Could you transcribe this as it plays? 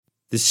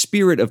The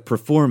spirit of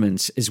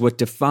performance is what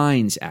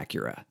defines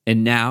Acura,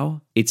 and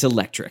now it's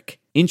electric.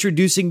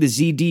 Introducing the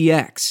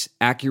ZDX,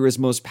 Acura's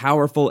most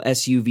powerful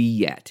SUV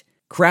yet.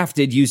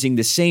 Crafted using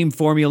the same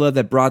formula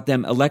that brought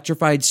them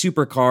electrified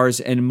supercars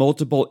and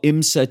multiple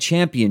IMSA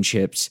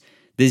championships,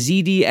 the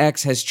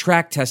ZDX has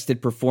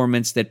track-tested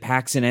performance that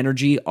packs an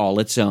energy all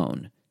its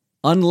own.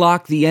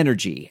 Unlock the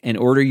energy and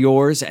order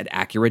yours at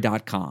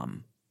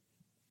Acura.com.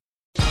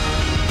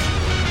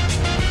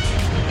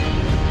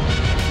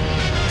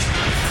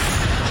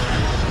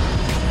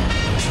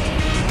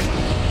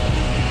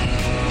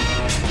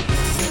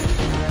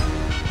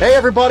 Hey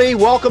everybody,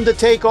 welcome to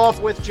Take Off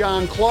with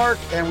John Clark,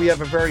 and we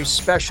have a very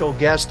special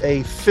guest,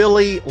 a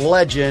Philly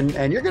legend,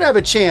 and you're going to have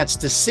a chance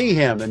to see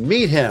him and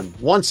meet him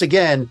once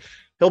again.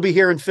 He'll be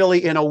here in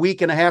Philly in a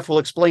week and a half. We'll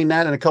explain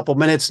that in a couple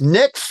minutes.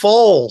 Nick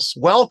Foles,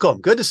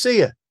 welcome. Good to see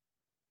you.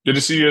 Good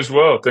to see you as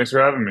well. Thanks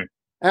for having me.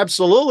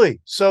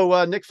 Absolutely.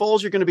 So, Nick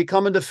Foles, you're going to be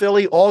coming to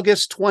Philly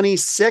August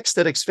 26th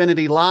at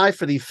Xfinity Live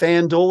for the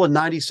FanDuel and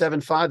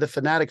 97.5, the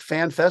Fanatic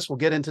Fan Fest. We'll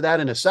get into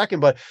that in a second,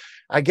 but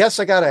I guess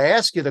I got to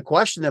ask you the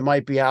question that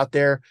might be out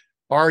there.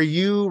 Are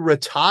you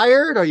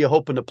retired? Are you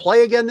hoping to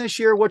play again this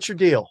year? What's your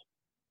deal?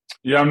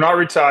 Yeah, I'm not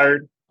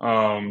retired.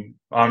 I'm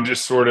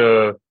just sort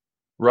of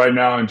right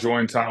now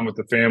enjoying time with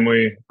the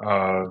family.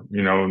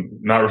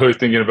 Not really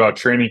thinking about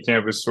training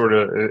camp.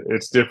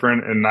 It's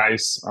different and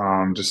nice.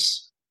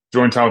 Just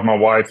enjoying time with my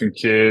wife and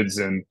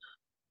kids,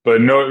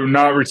 but no,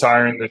 not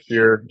retiring this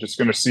year. Just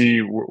going to see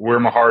where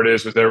my heart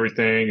is with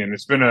everything. And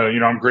it's been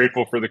I'm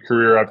grateful for the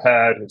career I've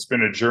had. It's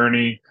been a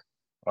journey.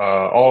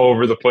 All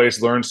over the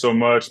place, learned so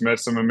much, met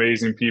some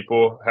amazing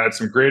people, had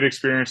some great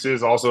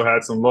experiences, also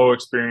had some low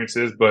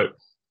experiences, but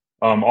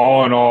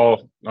all in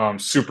all,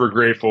 super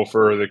grateful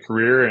for the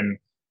career. And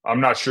I'm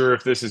not sure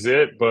if this is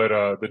it, but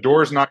the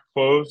door's not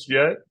closed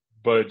yet,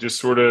 but just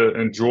sort of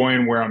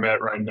enjoying where I'm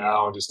at right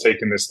now and just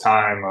taking this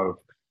time of,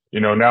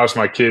 now it's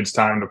my kids'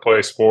 time to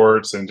play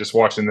sports and just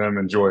watching them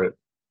enjoy it.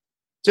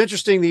 It's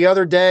interesting. The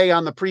other day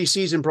on the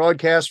preseason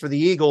broadcast for the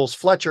Eagles,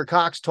 Fletcher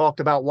Cox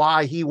talked about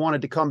why he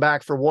wanted to come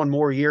back for one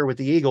more year with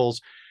the Eagles.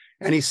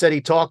 And he said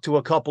he talked to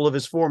a couple of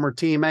his former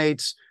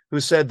teammates who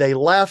said they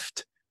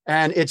left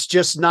and it's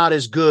just not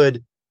as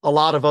good a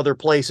lot of other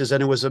places.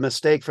 And it was a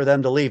mistake for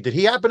them to leave. Did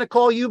he happen to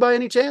call you by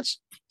any chance?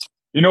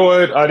 You know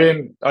what? I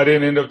didn't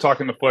end up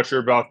talking to Fletcher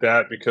about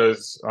that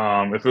because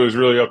if it was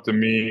really up to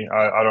me,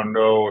 I don't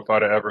know if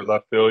I'd have ever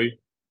left Philly.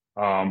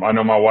 I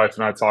know my wife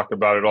and I talk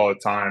about it all the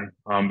time.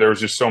 There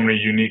was just so many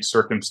unique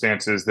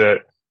circumstances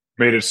that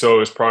made it so it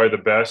was probably the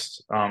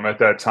best at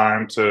that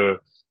time to,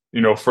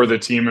 for the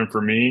team and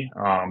for me.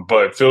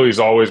 But Philly's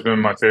always been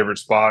my favorite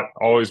spot,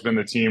 always been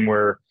the team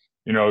where,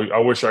 I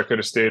wish I could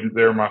have stayed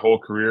there my whole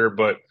career.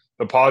 But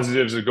the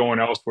positives of going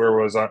elsewhere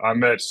was I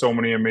met so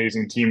many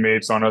amazing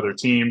teammates on other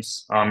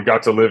teams,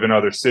 got to live in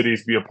other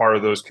cities, be a part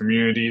of those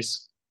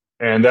communities.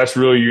 And that's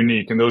really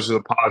unique. And those are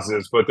the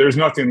positives. But there's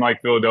nothing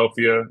like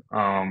Philadelphia.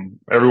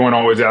 Everyone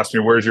always asks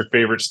me, where's your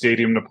favorite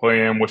stadium to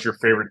play in? What's your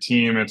favorite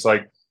team? It's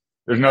like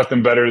there's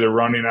nothing better than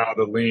running out of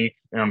the link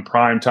in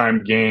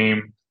primetime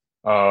game,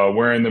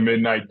 wearing the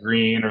midnight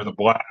green or the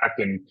black.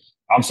 And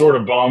I'm sort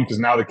of bummed because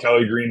now the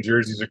Kelly green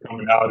jerseys are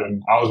coming out.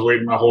 And I was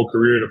waiting my whole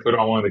career to put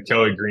on one of the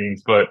Kelly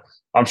greens. But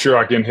I'm sure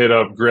I can hit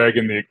up Greg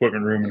in the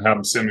equipment room and have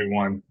him send me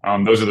one.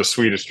 Those are the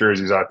sweetest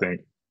jerseys, I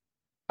think.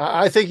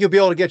 I think you'll be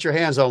able to get your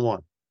hands on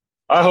one.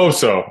 I hope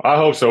so.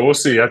 We'll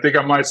see. I think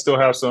I might still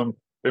have some.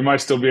 They might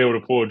still be able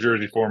to pull a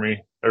jersey for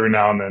me every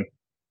now and then.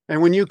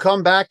 And when you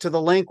come back to the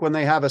link, when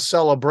they have a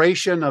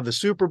celebration of the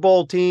Super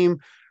Bowl team,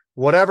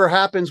 whatever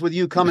happens with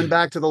you coming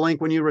back to the link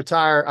when you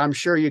retire, I'm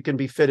sure you can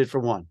be fitted for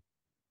one.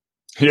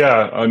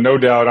 Yeah, no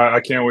doubt. I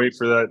can't wait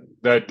for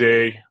that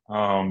day.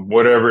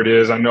 Whatever it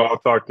is, I know I'll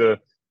talk to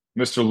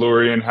Mr.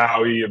 Lurie and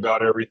Howie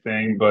about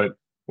everything. But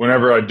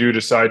whenever I do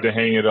decide to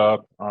hang it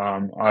up,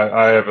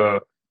 I have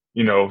a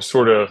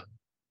sort of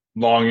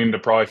longing to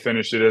probably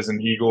finish it as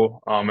an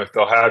Eagle if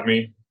they'll have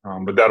me.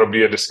 But that'll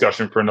be a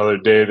discussion for another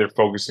day. They're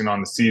focusing on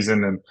the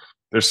season, and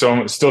there's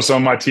still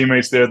some of my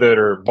teammates there that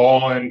are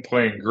balling,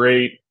 playing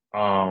great.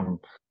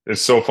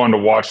 It's so fun to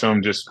watch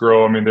them just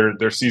grow. I mean,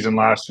 their season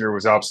last year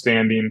was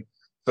outstanding.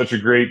 Such a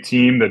great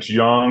team that's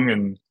young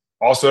and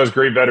also has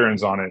great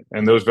veterans on it.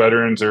 And those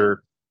veterans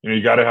are,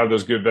 you got to have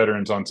those good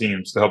veterans on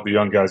teams to help the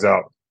young guys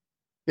out.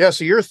 Yeah,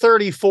 so you're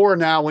 34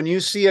 now. When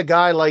you see a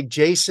guy like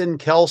Jason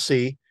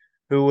Kelce,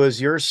 who was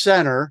your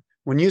center,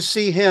 when you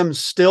see him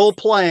still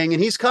playing,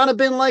 and he's kind of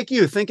been like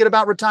you, thinking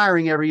about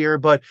retiring every year,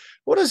 but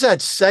what does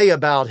that say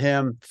about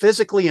him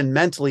physically and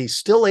mentally,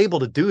 still able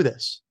to do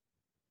this?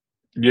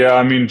 Yeah,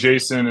 I mean,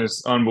 Jason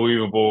is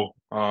unbelievable,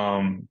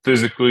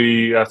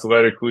 physically,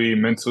 athletically,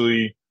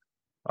 mentally.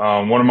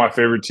 One of my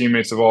favorite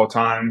teammates of all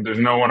time. There's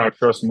no one I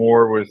trust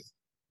more with,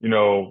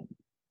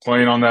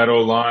 playing on that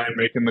O-line,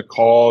 making the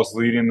calls,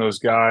 leading those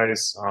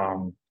guys.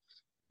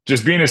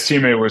 Just being his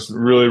teammate was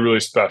really, really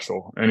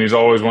special. And he's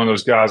always one of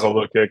those guys I'll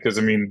look at because,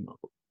 I mean,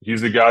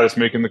 he's the guy that's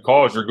making the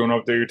calls. You're going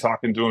up there, you're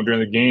talking to him during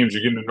the games,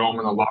 you're getting to know him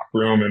in the locker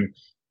room. And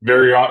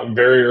very,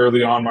 very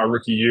early on my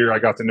rookie year, I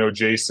got to know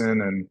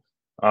Jason. And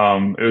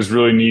It was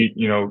really neat,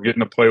 getting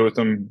to play with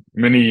him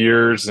many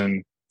years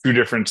and two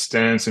different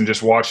stints, and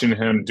just watching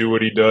him do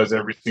what he does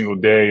every single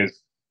day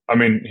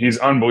he's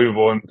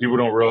unbelievable, and people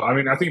don't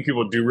realize. I think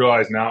people do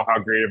realize now how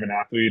great of an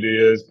athlete he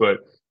is, but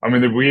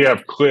we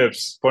have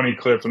clips, funny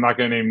clips. I'm not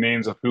going to name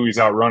names of who he's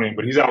outrunning,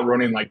 but he's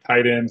outrunning like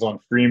tight ends on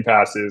screen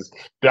passes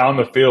down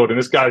the field, and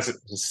this guy's a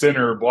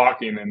center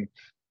blocking, and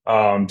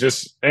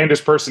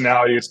his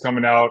personality is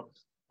coming out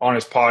on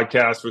his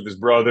podcast with his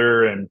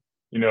brother, and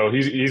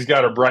he's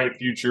got a bright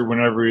future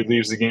whenever he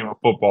leaves the game of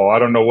football. I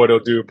don't know what he'll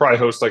do. Probably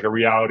host like a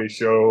reality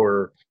show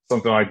or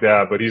something like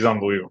that, but he's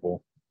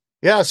unbelievable.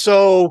 Yeah.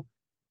 So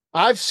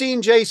I've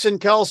seen Jason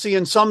Kelce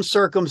in some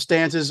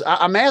circumstances.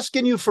 I'm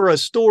asking you for a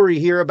story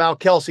here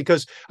about Kelce,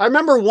 because I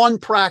remember one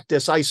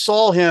practice I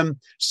saw him,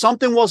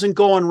 something wasn't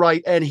going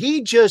right, and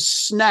he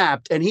just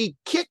snapped and he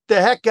kicked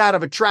the heck out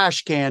of a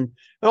trash can.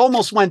 It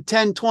almost went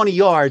 10, 20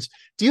 yards.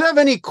 Do you have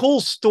any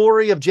cool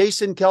story of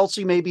Jason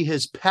Kelce, maybe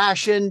his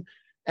passion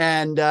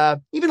and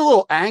even a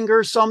little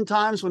anger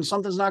sometimes when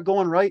something's not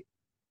going right?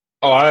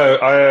 Oh,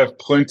 I have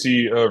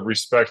plenty of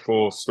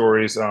respectful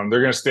stories. They're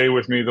going to stay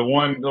with me. The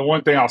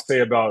one thing I'll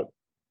say about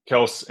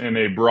Kels in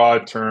a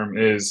broad term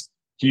is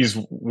he's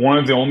one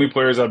of the only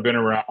players I've been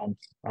around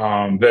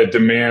that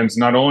demands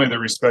not only the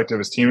respect of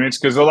his teammates,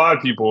 because a lot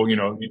of people, you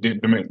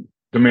demand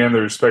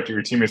the respect of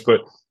your teammates,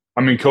 but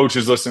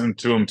coaches listen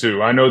to him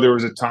too. I know there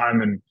was a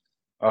time in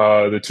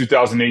the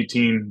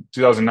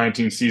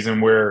 2018-2019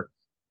 season where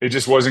it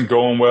just wasn't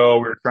going well.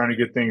 We were trying to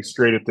get things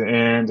straight at the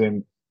end,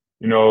 and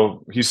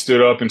he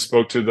stood up and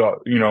spoke to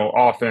the,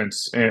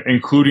 offense,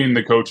 including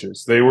the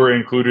coaches. They were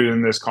included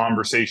in this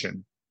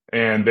conversation,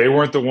 and they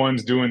weren't the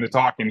ones doing the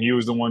talking. He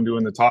was the one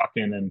doing the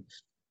talking, and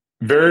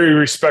very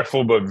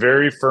respectful, but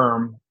very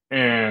firm.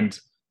 And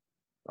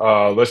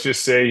let's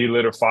just say he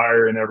lit a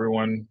fire in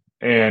everyone,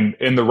 and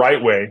in the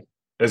right way,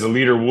 as a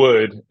leader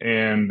would.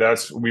 And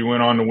we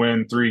went on to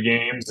win 3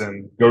 games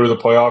and go to the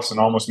playoffs and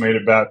almost made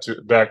it back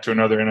to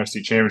another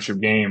NFC Championship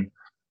game.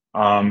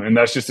 And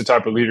that's just the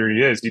type of leader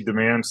he is. He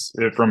demands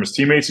it from his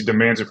teammates. He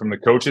demands it from the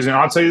coaches. And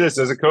I'll tell you this,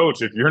 as a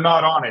coach, if you're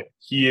not on it,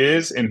 he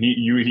is, and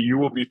you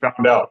will be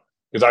found out,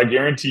 because I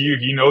guarantee you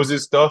he knows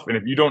his stuff. And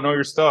if you don't know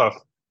your stuff,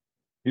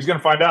 he's going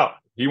to find out.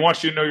 He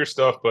wants you to know your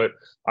stuff, but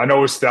I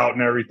know with Stout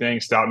and everything,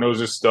 Stout knows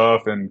his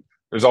stuff. And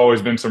there's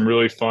always been some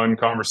really fun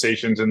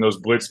conversations in those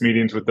blitz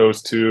meetings with those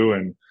two.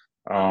 And,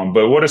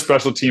 but what a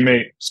special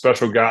teammate,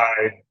 special guy,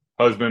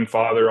 husband,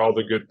 father, all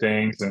the good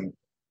things. And,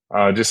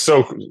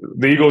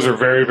 the Eagles are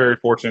very, very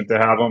fortunate to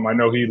have him. I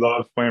know he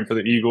loves playing for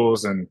the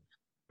Eagles,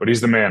 but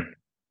he's the man.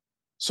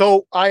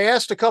 So I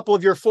asked a couple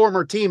of your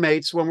former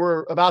teammates when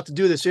we're about to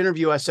do this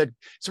interview, I said,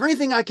 is there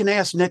anything I can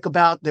ask Nick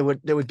about that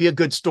would be a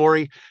good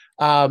story?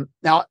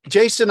 Now,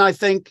 Jason, I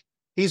think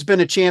he's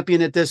been a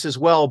champion at this as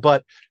well,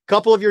 but a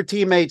couple of your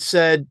teammates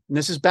said, and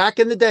this is back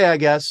in the day, I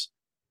guess,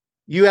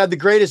 you had the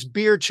greatest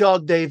beer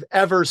chug they've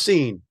ever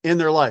seen in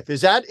their life.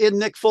 Is that in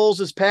Nick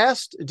Foles'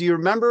 past? Do you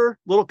remember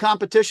little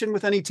competition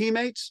with any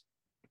teammates?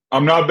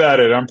 I'm not bad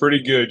at it. I'm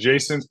pretty good.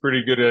 Jason's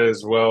pretty good at it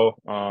as well.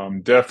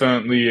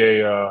 Definitely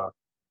a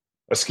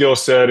skill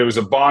set. It was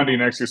a bonding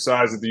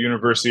exercise at the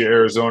University of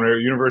Arizona.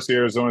 University of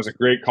Arizona is a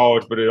great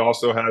college, but it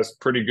also has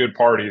pretty good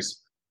parties.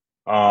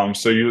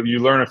 So you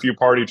learn a few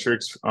party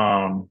tricks.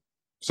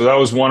 So that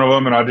was one of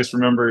them. And I just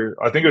remember,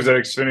 I think it was at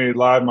Xfinity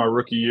Live my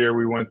rookie year.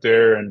 We went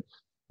there and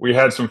we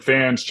had some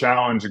fans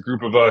challenge a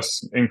group of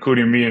us,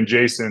 including me and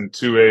Jason,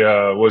 to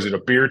a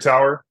beer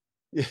tower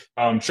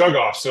chug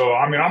off. So,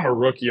 I'm a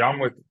rookie. I'm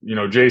with,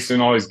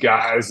 Jason, all these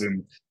guys,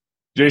 and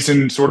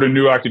Jason sort of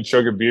knew I could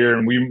chug a beer,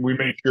 and we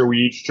made sure we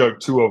each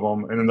chugged 2 of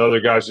them. And then the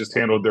other guys just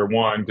handled their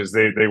one because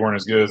they weren't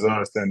as good as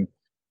us. And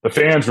the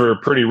fans were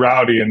pretty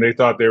rowdy, and they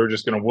thought they were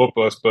just going to whoop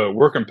us, but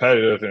we're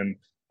competitive. And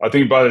I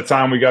think by the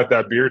time we got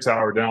that beer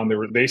tower down,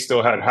 they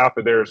still had half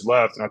of theirs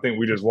left, and I think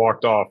we just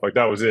walked off. Like,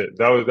 that was it.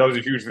 That was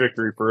a huge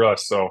victory for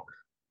us. So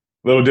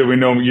little did we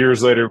know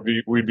years later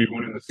we'd be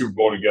winning the Super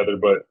Bowl together.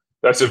 But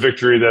that's a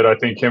victory that I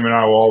think him and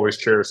I will always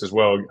cherish as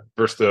well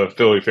versus the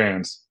Philly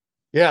fans.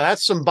 Yeah,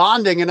 that's some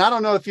bonding. And I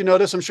don't know if you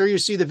notice, I'm sure you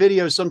see the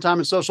videos sometime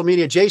in social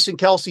media. Jason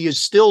Kelce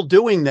is still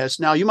doing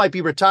this. Now, you might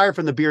be retired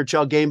from the beer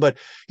chug game, but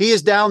he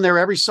is down there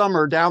every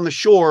summer down the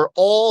shore,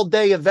 all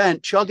day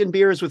event, chugging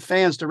beers with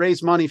fans to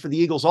raise money for the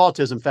Eagles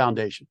Autism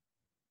Foundation.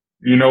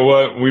 You know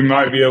what? We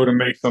might be able to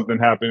make something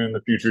happen in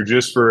the future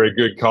just for a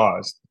good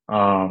cause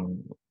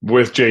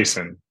with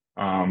Jason.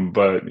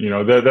 But,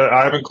 that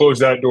I haven't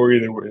closed that door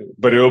either,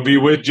 but it'll be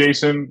with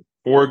Jason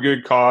for a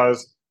good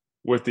cause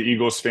with the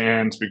Eagles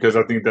fans, because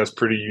I think that's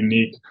pretty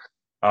unique.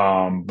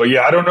 But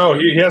yeah, I don't know.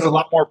 He has a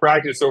lot more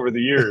practice over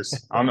the years.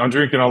 I'm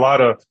drinking a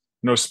lot of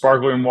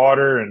sparkling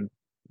water and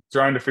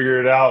trying to figure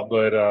it out.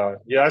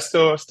 But yeah, I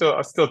still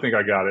think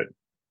I got it.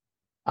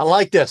 I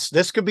like this.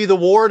 This could be the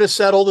war to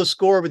settle the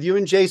score with you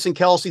and Jason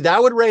Kelce.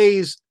 That would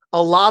raise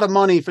a lot of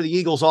money for the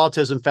Eagles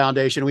Autism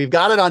Foundation. We've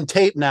got it on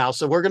tape now,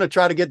 so we're going to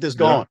try to get this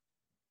going. Yeah.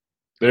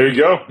 There you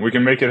go. We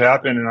can make it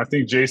happen, and I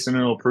think Jason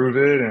will prove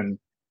it, and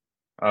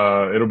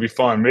it'll be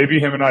fun. Maybe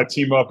him and I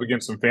team up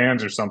against some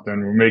fans or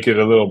something. We'll make it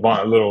a little,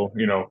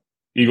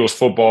 Eagles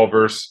football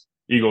versus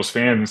Eagles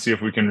fans and see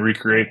if we can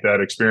recreate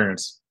that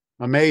experience.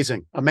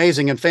 Amazing.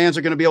 And fans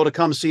are going to be able to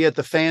come see it.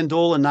 The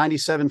FanDuel and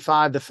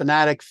 97.5, the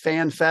Fanatic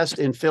Fan Fest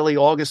in Philly,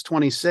 August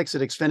 26th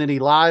at Xfinity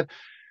Live.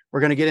 We're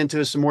going to get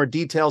into some more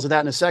details of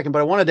that in a second. But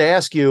I wanted to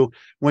ask you,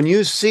 when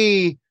you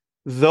see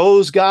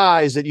those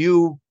guys that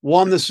you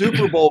won the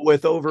Super Bowl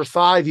with over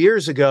 5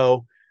 years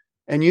ago,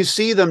 and you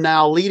see them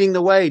now leading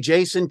the way,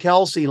 Jason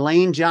Kelce,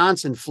 Lane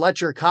Johnson,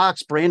 Fletcher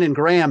Cox, Brandon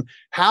Graham,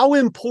 how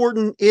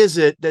important is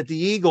it that the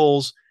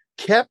Eagles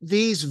kept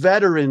these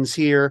veterans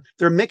here?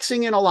 They're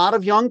mixing in a lot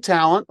of young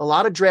talent, a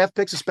lot of draft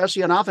picks,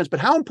 especially on offense,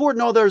 but how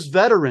important are those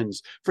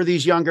veterans for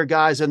these younger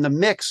guys and the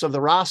mix of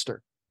the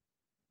roster?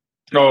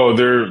 Oh,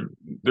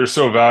 they're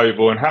so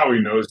valuable, and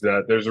Howie knows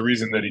that. There's a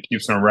reason that he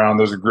keeps them around.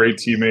 Those are great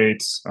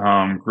teammates,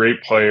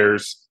 great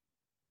players.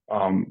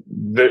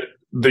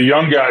 The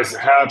young guys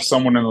have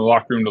someone in the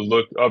locker room to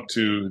look up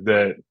to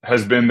that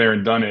has been there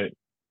and done it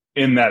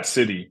in that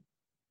city.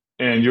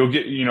 And you'll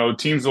get,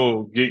 teams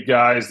will get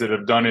guys that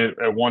have done it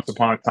at once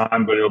upon a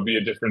time, but it'll be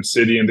a different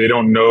city and they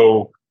don't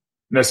know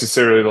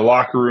necessarily the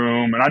locker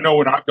room. And I know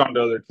when I've gone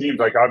to other teams,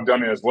 like I've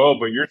done it as well,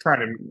 but you're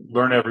trying to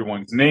learn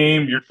everyone's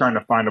name. You're trying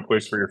to find a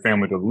place for your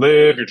family to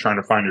live. You're trying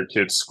to find your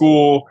kid's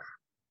school.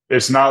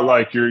 It's not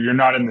like you're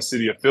not in the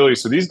city of Philly.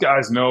 So these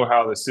guys know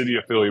how the city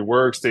of Philly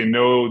works. They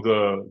know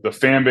the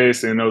fan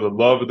base. They know the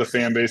love of the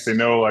fan base. They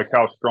know like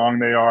how strong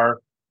they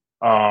are.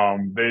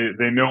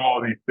 They know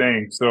all these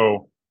things.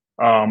 So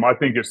I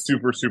think it's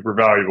super, super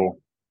valuable.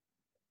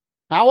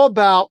 How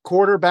about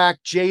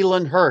quarterback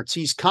Jalen Hurts?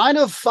 He's kind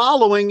of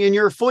following in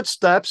your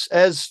footsteps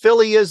as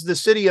Philly is the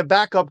city of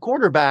backup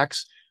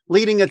quarterbacks,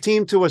 leading a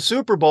team to a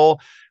Super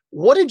Bowl.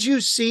 What did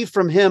you see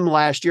from him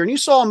last year? And you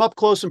saw him up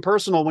close and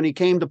personal when he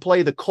came to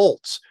play the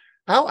Colts.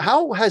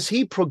 How has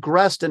he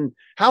progressed, and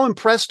how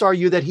impressed are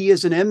you that he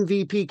is an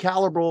MVP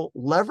caliber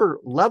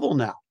level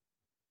now?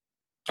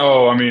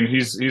 Oh, I mean,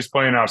 he's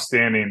playing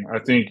outstanding. I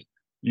think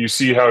you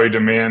see how he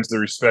demands the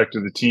respect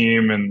of the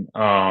team and,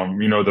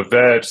 the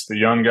vets, the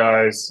young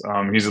guys.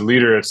 He's a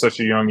leader at such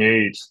a young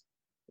age,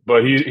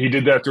 but he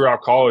did that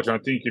throughout college. I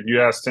think if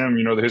you asked him,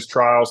 his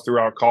trials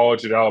throughout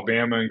college at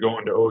Alabama and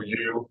going to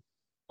OU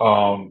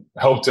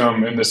helped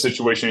him in the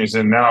situation he's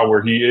in now,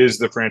 where he is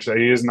the franchise.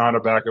 He is not a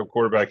backup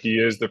quarterback. He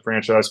is the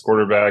franchise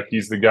quarterback.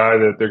 He's the guy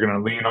that they're going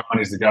to lean on.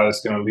 He's the guy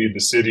that's going to lead the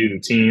city, the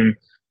team,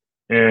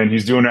 and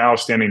he's doing an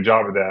outstanding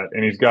job of that.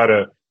 And he's got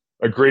a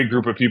great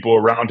group of people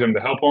around him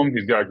to help him.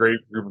 He's got a great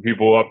group of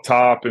people up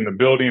top in the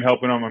building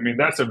helping him. I mean,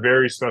 that's a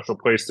very special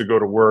place to go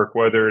to work,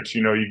 whether it's,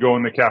 you go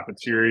in the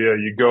cafeteria,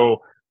 you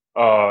go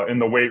in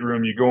the weight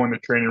room, you go in the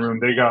training room.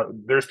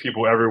 There's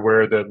people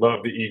everywhere that love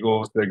the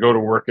Eagles, that go to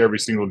work every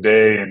single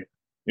day. And,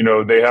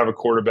 they have a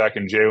quarterback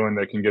in Jalen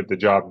that can get the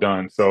job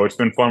done. So it's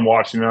been fun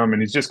watching him,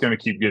 and he's just going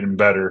to keep getting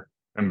better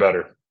and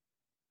better.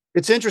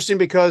 It's interesting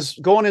because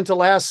going into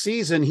last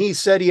season, he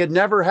said he had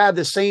never had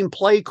the same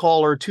play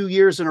caller 2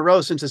 years in a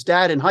row since his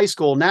dad in high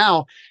school.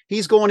 Now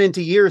he's going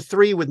into year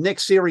 3 with Nick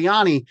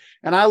Sirianni.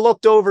 And I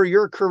looked over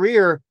your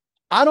career.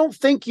 I don't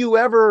think you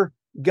ever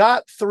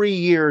got 3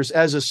 years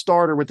as a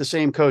starter with the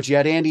same coach. You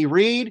had Andy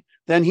Reid,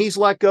 then he's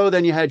let go.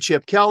 Then you had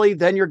Chip Kelly.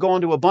 Then you're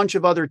going to a bunch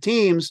of other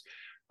teams.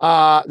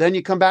 Then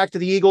you come back to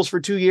the Eagles for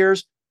 2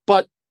 years.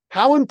 But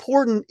how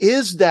important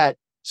is that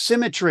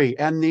symmetry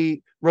and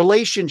the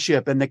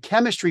relationship and the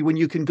chemistry when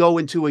you can go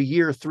into a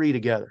year 3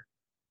 together?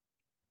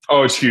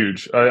 Oh, it's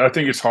huge. I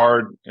think it's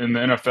hard in the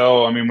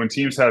NFL. I mean, when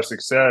teams have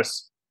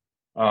success,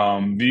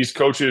 these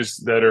coaches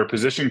that are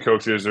position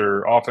coaches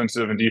or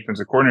offensive and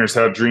defensive coordinators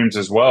have dreams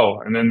as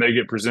well. And then they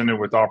get presented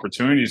with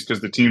opportunities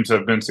because the teams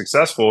have been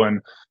successful,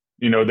 and,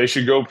 they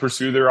should go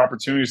pursue their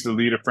opportunities to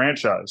lead a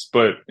franchise.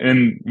 But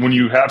when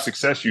you have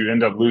success, you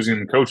end up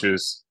losing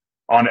coaches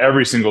on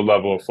every single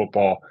level of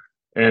football.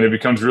 And it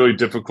becomes really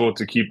difficult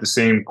to keep the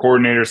same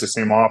coordinators, the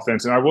same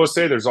offense. And I will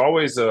say there's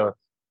always a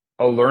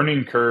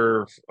learning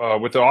curve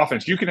with the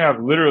offense. You can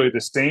have literally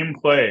the same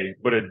play,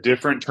 but a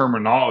different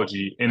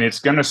terminology, and it's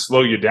going to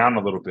slow you down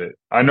a little bit.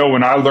 I know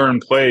when I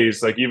learned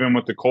plays, like even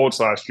with the Colts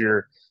last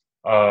year,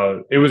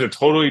 it was a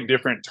totally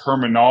different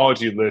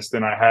terminology list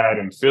than I had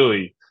in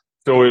Philly.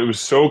 So it was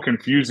so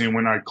confusing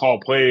when I'd call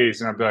plays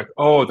and I'd be like,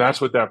 oh,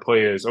 that's what that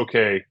play is.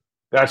 Okay.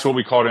 That's what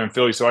we called it in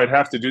Philly. So I'd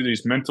have to do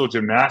these mental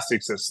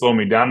gymnastics that slow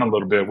me down a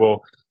little bit.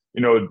 Well,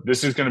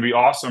 this is going to be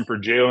awesome for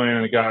Jalen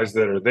and the guys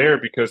that are there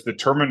because the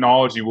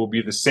terminology will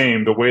be the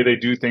same. The way they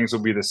do things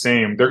will be the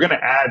same. They're going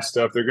to add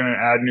stuff. They're going to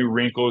add new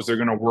wrinkles. They're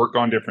going to work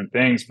on different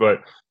things. But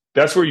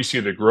that's where you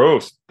see the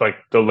growth, like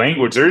the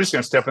language. They're just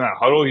going to step in that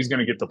huddle. He's going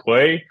to get the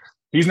play.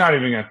 He's not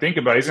even going to think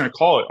about it. He's going to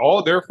call it.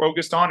 All they're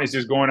focused on is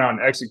just going out and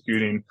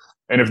executing.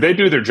 And if they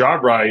do their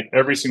job right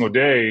every single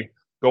day,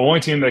 the only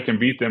team that can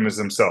beat them is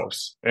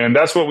themselves. And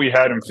that's what we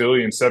had in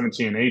Philly in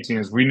 17 and 18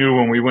 is we knew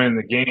when we went in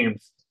the game,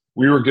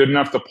 we were good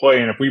enough to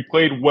play. And if we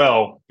played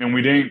well and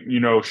we didn't,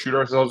 shoot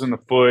ourselves in the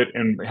foot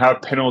and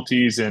have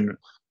penalties and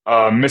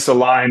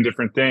misalign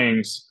different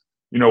things,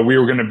 we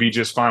were going to be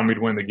just fine. We'd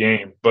win the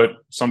game. But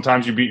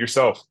sometimes you beat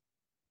yourself.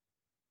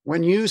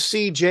 When you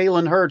see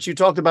Jalen Hurts, you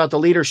talked about the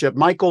leadership.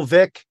 Michael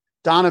Vick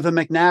Donovan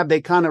McNabb,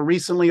 they kind of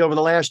recently over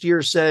the last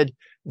year said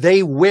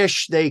they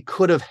wish they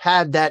could have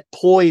had that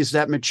poise,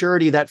 that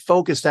maturity, that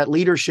focus, that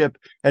leadership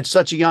at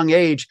such a young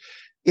age.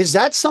 Is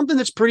that something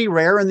that's pretty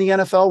rare in the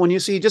NFL when you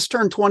see he just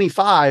turned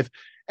 25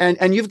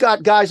 and you've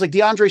got guys like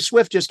DeAndre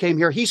Swift just came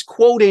here. He's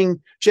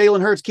quoting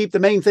Jalen Hurts, keep the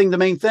main thing the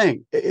main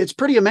thing. It's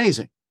pretty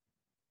amazing.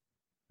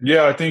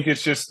 Yeah, I think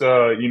it's just,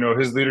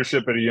 his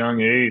leadership at a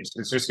young age,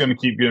 it's just going to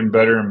keep getting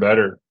better and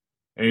better.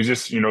 And he's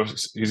just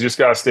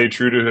got to stay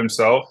true to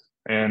himself.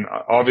 And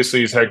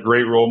obviously he's had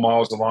great role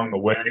models along the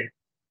way.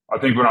 I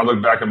think when I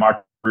look back at my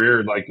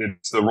career, like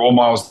it's the role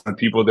models and the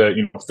people that,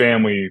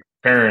 family,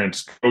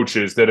 parents,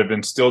 coaches that have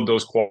instilled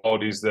those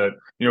qualities that,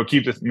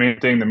 keep the main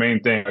thing the main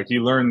thing. Like he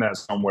learned that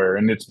somewhere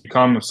and it's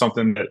become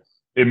something that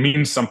it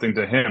means something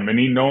to him. And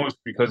he knows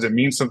because it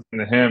means something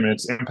to him and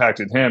it's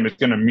impacted him, it's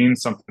going to mean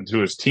something to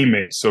his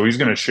teammates. So he's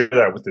going to share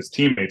that with his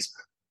teammates.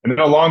 And then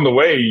along the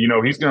way,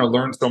 he's going to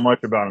learn so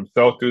much about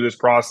himself through this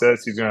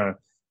process. He's going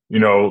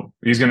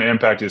to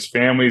impact his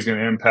family. He's going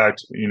to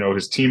impact,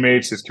 his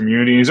teammates, his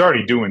community. He's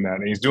already doing that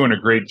and he's doing a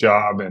great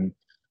job. And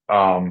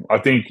I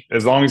think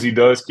as long as he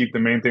does keep the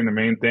main thing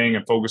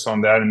and focus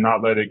on that and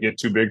not let it get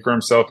too big for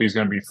himself, he's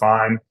going to be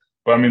fine.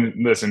 But I mean,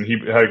 listen, he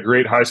had a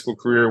great high school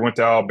career, went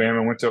to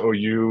Alabama, went to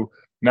OU.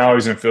 Now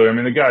he's in Philly. I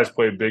mean, the guy's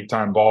played big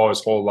time ball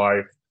his whole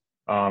life.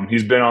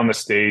 He's been on the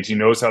stage. He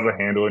knows how to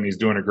handle it and he's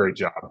doing a great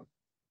job.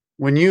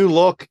 When you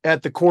look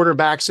at the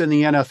quarterbacks in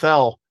the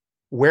NFL,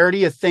 where do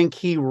you think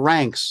he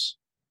ranks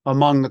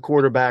among the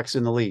quarterbacks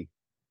in the league?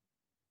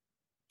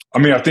 I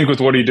mean, I think with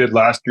what he did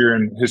last year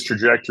and his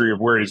trajectory of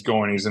where he's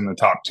going, he's in the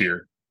top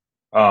tier.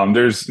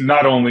 There's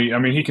not only,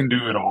 he can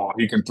do it all.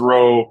 He can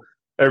throw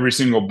every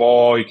single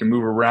ball. He can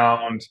move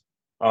around.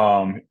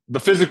 The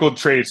physical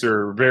traits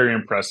are very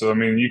impressive. I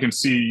mean, you can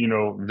see,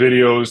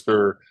 videos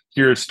or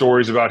hear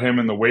stories about him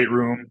in the weight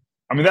room.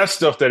 I mean, that's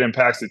stuff that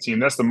impacts the team.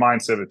 That's the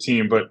mindset of the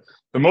team. But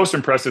the most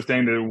impressive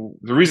thing,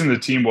 the reason the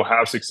team will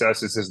have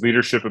success is his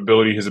leadership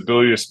ability, his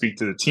ability to speak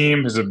to the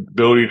team, his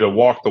ability to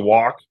walk the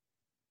walk.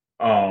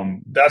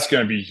 That's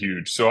going to be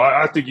huge. So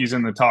I think he's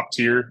in the top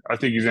tier. I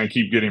think he's going to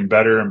keep getting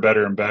better and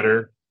better and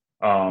better.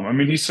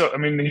 He's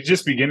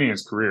just beginning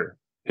his career.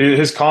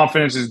 His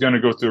confidence is going to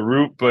go through the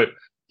roof, but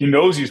he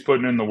knows he's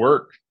putting in the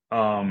work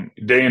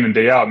day in and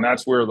day out. And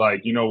that's where,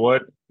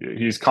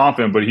 he's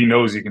confident, but he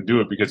knows he can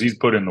do it because he's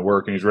put in the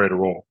work and he's ready to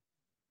roll.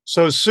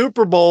 So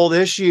Super Bowl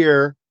this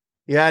year,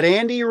 you had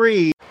Andy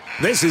Reid.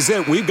 This is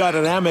it. We've got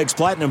an Amex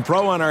Platinum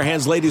Pro on our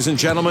hands, ladies and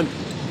gentlemen.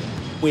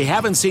 We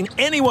haven't seen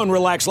anyone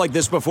relax like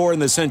this before in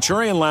the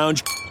Centurion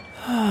Lounge.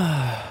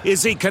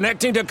 Is he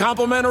connecting to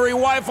complimentary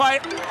Wi-Fi?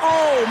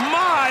 Oh,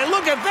 my.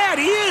 Look at that.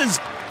 He is.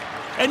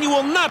 And you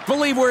will not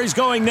believe where he's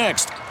going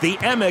next. The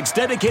Amex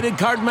dedicated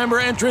card member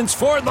entrance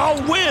for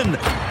the win.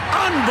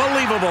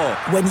 Unbelievable.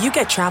 When you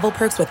get travel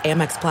perks with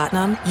Amex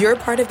Platinum, you're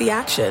part of the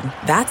action.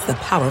 That's the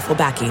powerful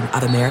backing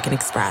of American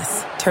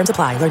Express. Terms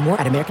apply. Learn more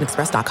at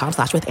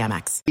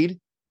americanexpress.com/withAmex.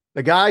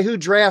 The guy who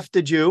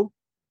drafted you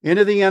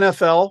into the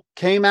NFL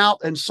came out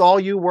and saw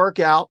you work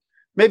out.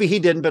 Maybe he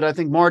didn't, but I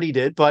think Marty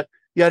did. But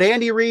you had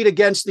Andy Reid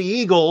against the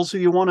Eagles, who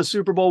you won a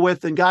Super Bowl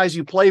with, and guys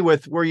you play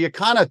with. Were you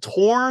kind of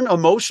torn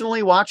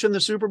emotionally watching the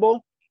Super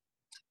Bowl?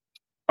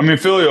 I mean,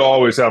 Philly will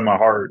always have my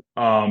heart.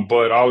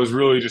 But I was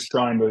really just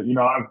trying to,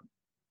 I have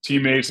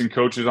teammates and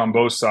coaches on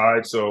both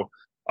sides. So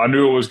I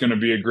knew it was going to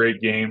be a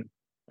great game.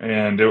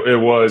 And it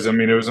was. I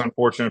mean, it was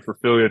unfortunate for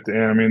Philly at the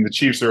end. I mean, the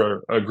Chiefs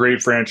are a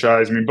great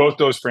franchise. I mean, both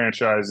those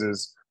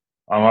franchises,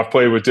 I've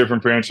played with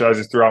different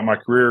franchises throughout my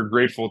career,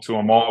 grateful to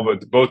them all,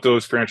 but both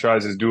those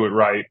franchises do it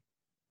right.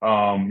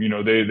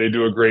 They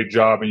do a great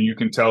job, and you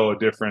can tell a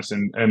difference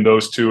in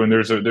those two. And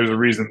there's a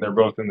reason they're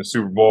both in the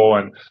Super Bowl.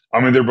 And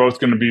I mean, they're both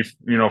going to be,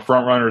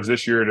 front runners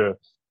this year to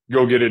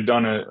go get it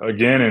done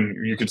again.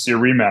 And you can see a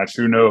rematch.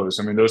 Who knows?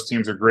 I mean, those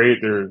teams are great.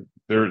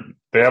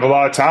 They have a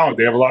lot of talent.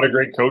 They have a lot of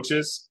great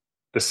coaches.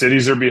 The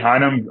cities are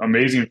behind them,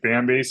 amazing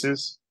fan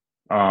bases.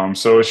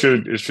 So it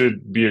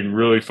should be a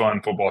really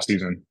fun football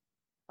season.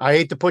 I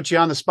hate to put you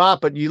on the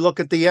spot, but you look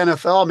at the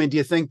NFL. I mean, do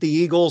you think the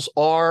Eagles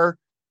are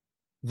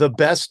the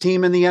best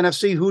team in the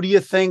NFC? Who do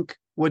you think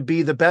would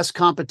be the best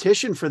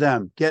competition for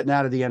them getting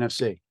out of the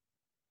NFC?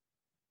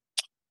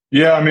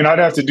 Yeah, I mean, I'd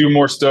have to do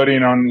more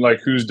studying on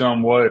who's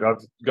done what.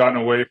 I've gotten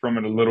away from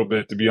it a little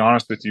bit, to be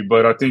honest with you.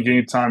 But I think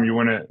anytime you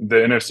win the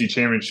NFC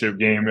Championship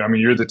game, I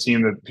mean, you're the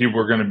team that people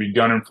are going to be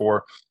gunning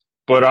for.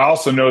 But I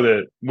also know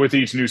that with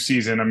each new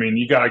season, I mean,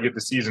 you got to get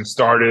the season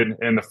started,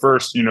 and the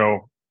first,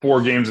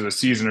 4 games of the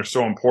season are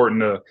so important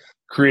to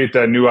create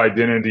that new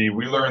identity.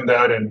 We learned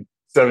that in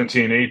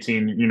 17,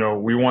 18,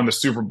 we won the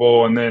Super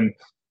Bowl, and then,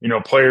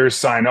 players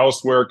sign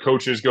elsewhere,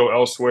 coaches go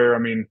elsewhere. I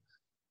mean,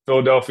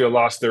 Philadelphia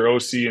lost their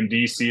OC in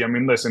DC. I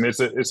mean, listen,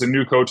 it's a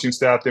new coaching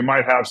staff. They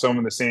might have some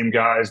of the same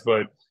guys,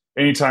 but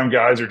anytime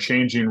guys are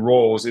changing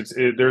roles,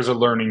 there's a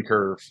learning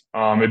curve.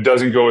 It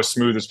doesn't go as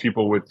smooth as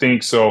people would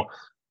think. So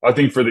I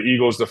think for the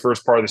Eagles, the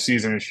first part of the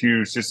season is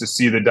huge, just to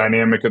see the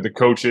dynamic of the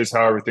coaches,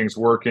 how everything's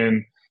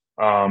working.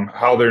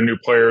 how their new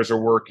players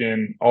are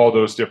working, all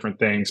those different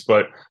things.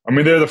 But I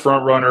mean, they're the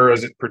front runner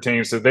as it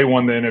pertains to they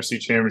won the NFC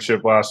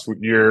Championship last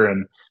year,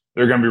 and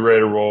they're going to be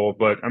ready to roll.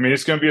 But I mean,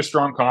 it's going to be a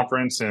strong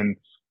conference, and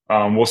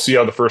we'll see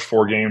how the first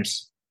 4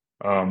 games,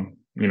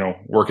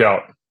 work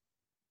out.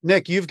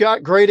 Nick, you've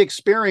got great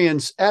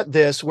experience at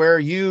this where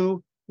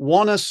you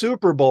won a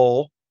Super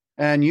Bowl,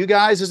 and you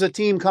guys as a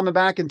team coming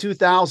back in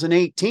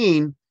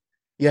 2018,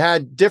 you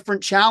had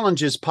different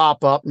challenges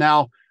pop up.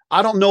 Now,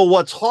 I don't know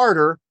what's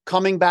harder,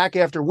 coming back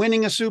after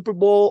winning a Super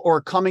Bowl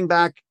or coming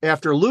back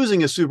after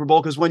losing a Super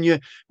Bowl. Because when you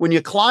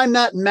climb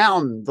that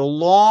mountain, the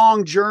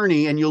long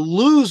journey, and you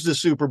lose the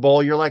Super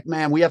Bowl, you're like,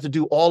 man, we have to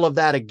do all of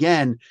that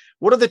again.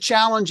 What are the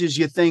challenges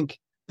you think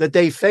that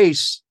they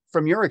face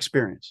from your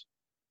experience?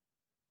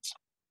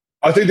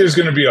 I think there's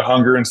going to be a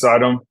hunger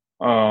inside them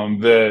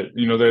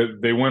that,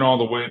 they went all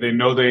the way. They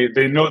know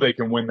they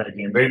can win that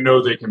game. They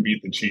know they can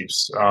beat the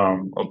Chiefs.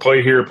 A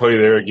play here, play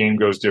there, a game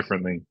goes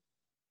differently.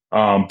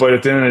 But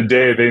at the end of the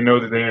day, they know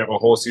that they have a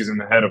whole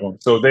season ahead of them.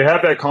 So they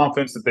have that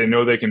confidence that they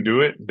know they can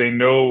do it. They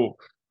know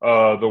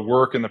the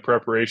work and the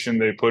preparation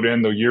they put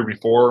in the year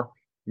before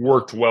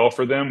worked well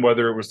for them,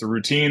 whether it was the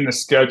routine, the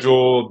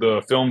schedule,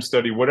 the film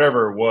study,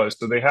 whatever it was.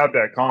 So they have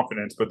that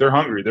confidence, but they're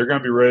hungry. They're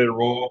going to be ready to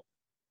roll.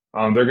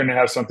 They're going to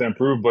have something to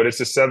prove, but it's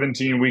a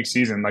 17-week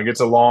season. Like,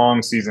 it's a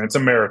long season. It's a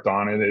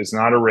marathon. It's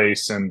not a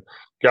race, and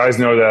guys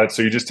know that.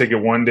 So you just take it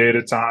one day at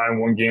a time,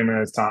 one game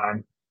at a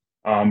time.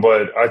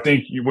 But I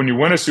think when you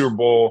win a Super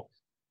Bowl,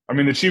 I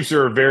mean, the Chiefs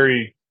are a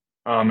very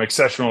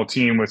exceptional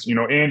team with,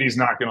 Andy's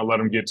not going to let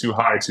them get too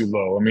high, too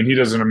low. I mean, he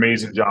does an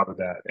amazing job of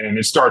that, and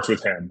it starts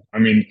with him. I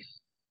mean,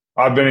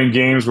 I've been in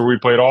games where we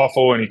played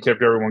awful and he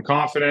kept everyone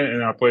confident,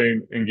 and I played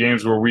in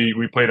games where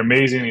we played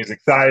amazing. He's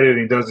excited and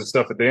he does his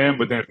stuff at the end,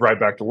 but then it's right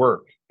back to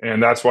work.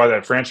 And that's why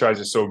that franchise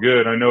is so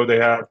good. I know they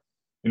have,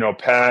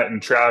 Pat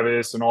and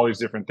Travis and all these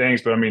different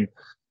things, but I mean,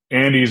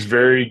 Andy's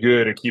very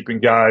good at keeping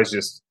guys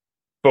just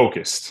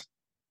focused.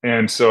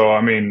 And so,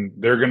 I mean,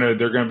 they're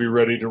gonna be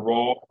ready to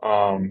roll.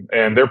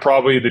 And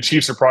the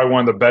Chiefs are probably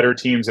one of the better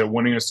teams at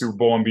winning a Super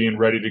Bowl and being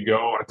ready to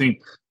go. I think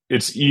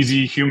it's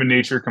easy. Human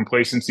nature,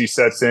 complacency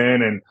sets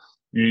in, and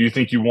you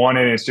think you want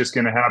it, and it's just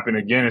going to happen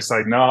again. It's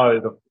like,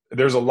 no,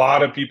 there's a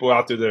lot of people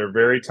out there that are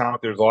very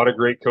talented. There's a lot of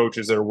great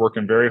coaches that are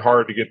working very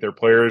hard to get their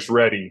players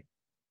ready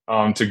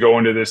to go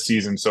into this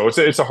season. So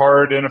it's a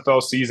hard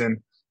NFL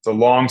season. It's a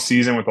long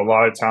season with a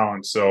lot of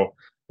talent. So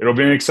it'll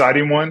be an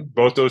exciting one.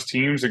 Both those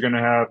teams are going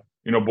to have,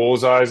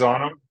 bullseyes on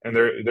them, and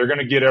they're going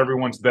to get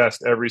everyone's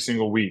best every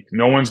single week.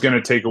 No one's going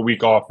to take a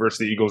week off versus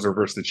the Eagles or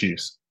versus the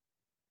Chiefs.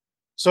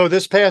 So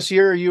this past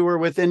year you were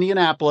with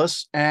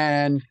Indianapolis,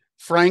 and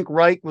Frank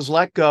Reich was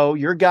let go,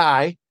 your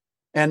guy.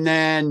 And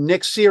then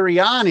Nick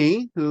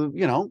Sirianni, who,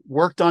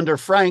 worked under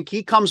Frank,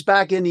 he comes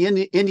back in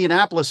the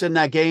Indianapolis in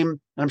that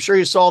game. I'm sure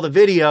you saw the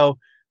video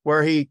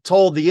where he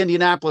told the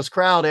Indianapolis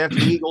crowd after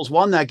the Eagles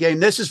won that game,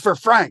 this is for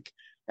Frank.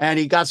 And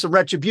he got some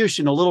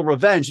retribution, a little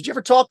revenge. Did you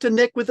ever talk to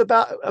Nick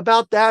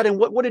about that? And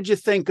what did you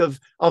think of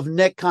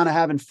Nick kind of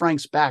having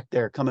Frank's back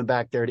there, coming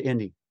back there to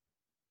Indy?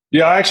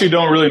 Yeah, I actually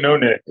don't really know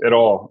Nick at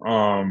all.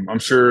 I'm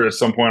sure at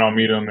some point I'll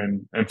meet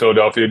him in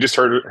Philadelphia. Just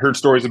heard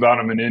stories about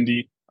him in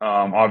Indy.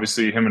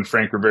 Obviously, him and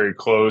Frank were very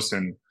close,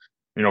 and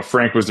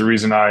Frank was the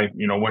reason I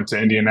went to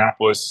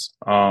Indianapolis,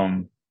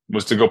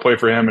 was to go play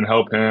for him and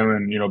help him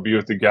and be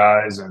with the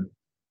guys. And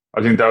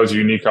I think that was a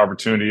unique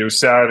opportunity. It was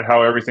sad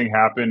how everything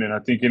happened, and I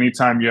think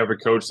anytime you have a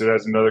coach that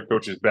has another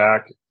coach's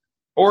back,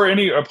 or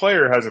a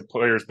player has a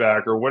player's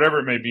back, or whatever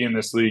it may be in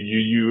this league,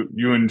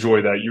 you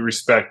enjoy that, you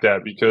respect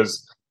that,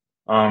 because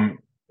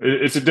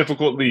it's a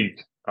difficult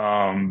league.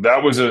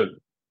 That was a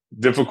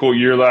difficult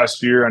year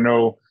last year. I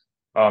know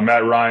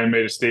Matt Ryan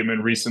made a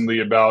statement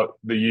recently about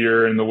the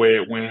year and the way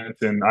it went,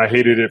 and I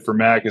hated it for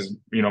Matt because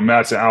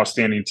Matt's an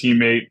outstanding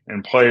teammate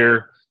and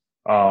player.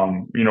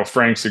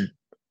 Frank's a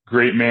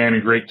great man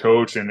and great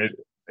coach, and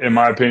in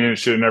my opinion, it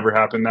should have never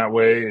happened that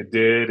way. It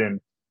did, and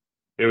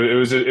it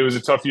was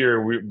a tough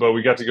year. But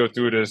we got to go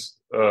through it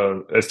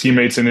as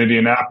teammates in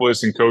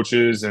Indianapolis and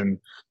coaches, and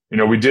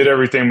we did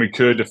everything we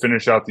could to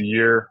finish out the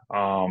year.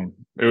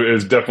 It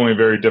was definitely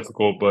very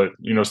difficult, but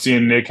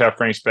seeing Nick have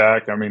Frank's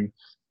back, I mean,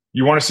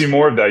 you want to see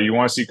more of that. You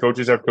want to see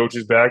coaches have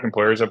coaches back and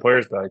players have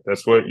players back.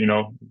 That's what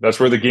that's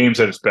where the game's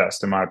at its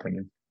best, in my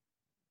opinion.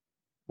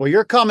 Well,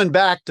 you're coming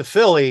back to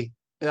Philly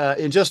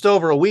in just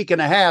over a week and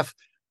a half.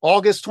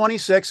 August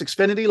 26th,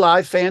 Xfinity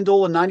Live,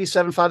 FanDuel and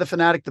 97.5 The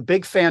Fanatic, the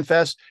big fan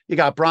fest. You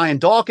got Brian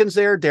Dawkins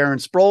there,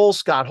 Darren Sproles,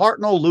 Scott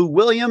Hartnell, Lou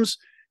Williams,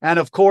 and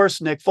of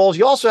course, Nick Foles.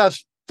 You also have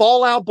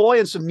Fall Out Boy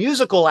and some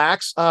musical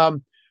acts.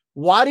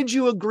 Why did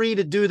you agree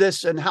to do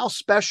this, and how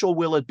special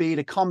will it be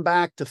to come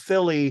back to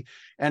Philly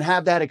and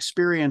have that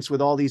experience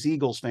with all these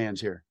Eagles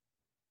fans here?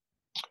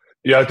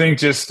 Yeah, I think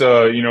just,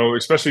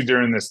 especially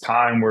during this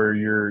time where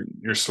you're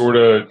sort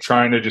of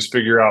trying to just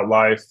figure out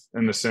life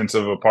in the sense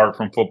of apart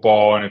from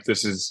football, and if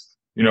this is,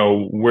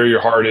 where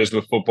your heart is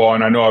with football.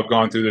 And I know I've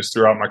gone through this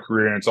throughout my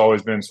career, and it's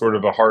always been sort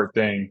of a hard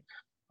thing.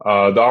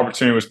 The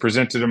opportunity was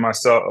presented to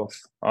myself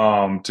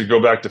to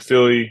go back to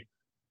Philly.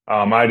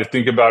 I had to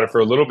think about it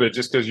for a little bit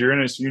just because you're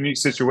in a unique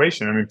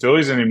situation. I mean,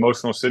 Philly's an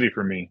emotional city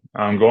for me.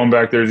 Going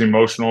back there is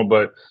emotional,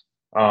 but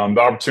the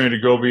opportunity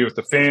to go be with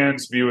the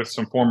fans, be with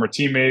some former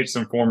teammates,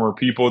 some former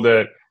people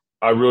that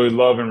I really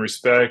love and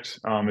respect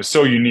is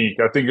so unique.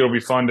 I think it'll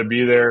be fun to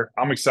be there.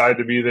 I'm excited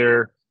to be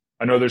there.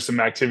 I know there's some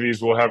activities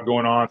we'll have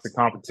going on, some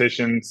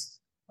competitions.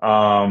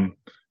 And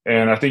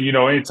I think,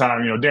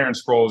 anytime, Darren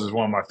Sproles is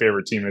one of my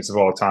favorite teammates of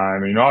all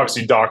time. And,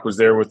 obviously Doc was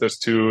there with us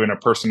too in a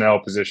personnel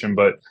position,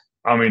 but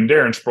I mean,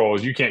 Darren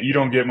Sproles, you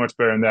don't get much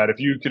better than that. If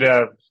you could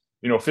have,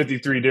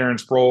 53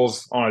 Darren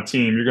Sproles on a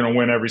team, you're going to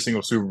win every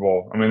single Super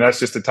Bowl. I mean, that's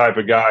just the type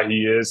of guy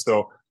he is.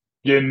 So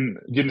getting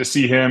to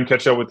see him,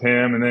 catch up with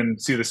him, and then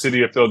see the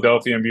city of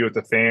Philadelphia and be with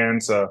the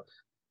fans, I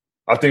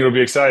think it'll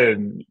be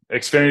exciting.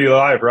 Xfinity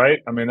Live, right?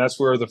 I mean, that's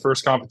where the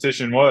first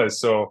competition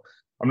was. So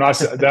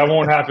that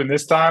won't happen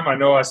this time. I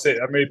know I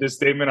made this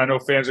statement. I know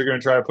fans are going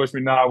to try to push me.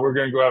 Nah, we're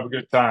going to go have a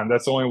good time.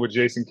 That's only with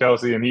Jason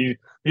Kelsey, and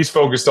he's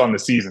focused on the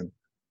season.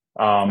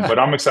 But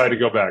I'm excited to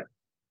go back.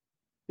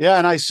 Yeah,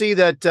 and I see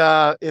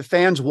that if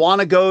fans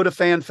want to go to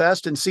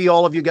FanFest and see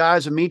all of you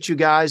guys and meet you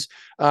guys,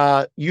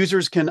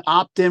 users can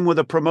opt in with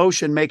a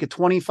promotion, make a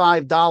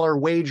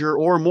 $25 wager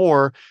or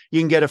more.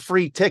 You can get a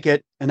free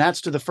ticket, and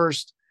that's to the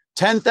first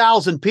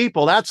 10,000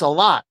 people. That's a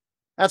lot.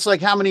 That's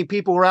like how many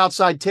people were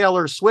outside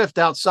Taylor Swift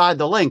outside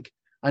the link.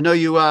 I know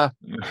you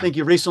think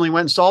you recently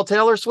went and saw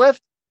Taylor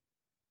Swift.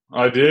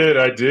 I did.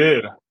 I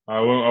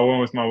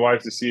went with my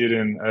wife to see it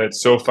at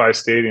SoFi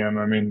Stadium.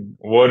 I mean,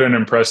 what an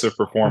impressive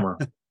performer.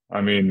 I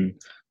mean,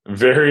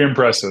 very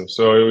impressive.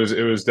 So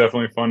it was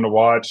definitely fun to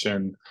watch.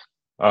 And,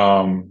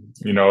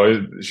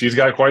 she's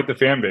got quite the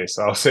fan base.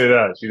 I'll say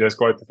that. She has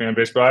quite the fan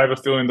base. But I have a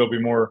feeling there'll be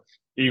more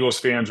Eagles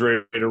fans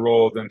ready to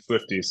roll than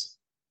Swifties.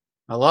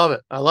 I love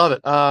it.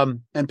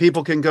 And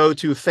people can go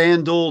to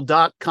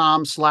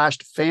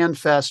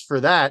FanDuel.com/FanFest for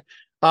that.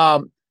 I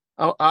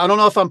don't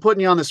know if I'm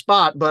putting you on the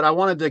spot, but I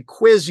wanted to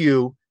quiz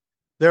you.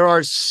 There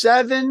are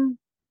 7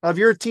 of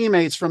your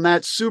teammates from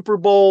that Super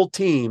Bowl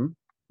team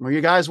where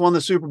you guys won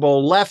the Super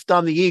Bowl left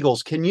on the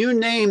Eagles. Can you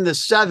name the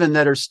 7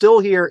 that are still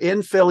here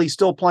in Philly,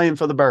 still playing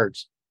for the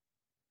Birds?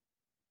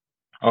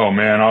 Oh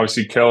man,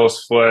 obviously Kels,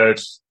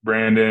 Fletch,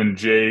 Brandon,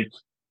 Jake,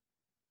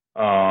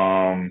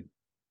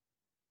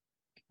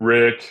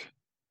 Rick.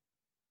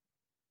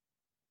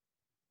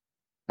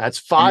 That's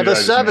 5 of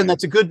 7.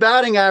 That's a good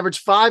batting average.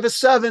 5 of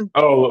 7.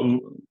 Oh,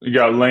 you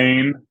got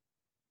Lane.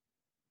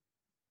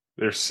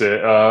 There's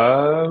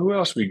who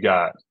else we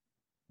got?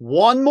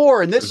 One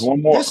more, and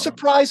one more. This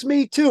surprised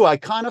me too. I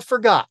kind of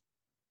forgot.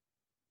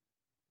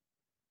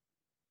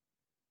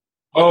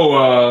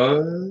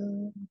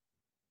 Oh,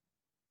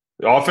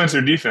 offense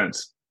or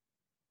defense?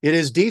 It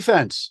is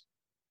defense.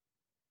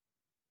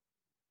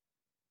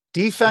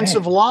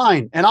 Defensive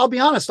line. And I'll be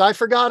honest, I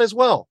forgot as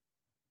well.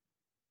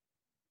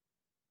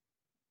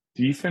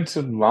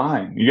 Defensive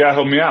line. You got to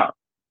help me out.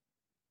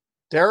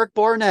 Derek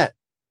Barnett.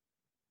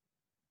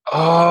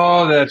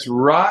 Oh, that's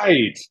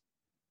right.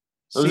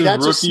 See,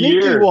 that's a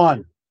sneaky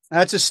one.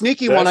 That's a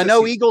sneaky one. I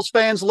know Eagles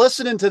fans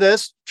listening to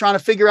this, trying to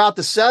figure out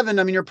the 7.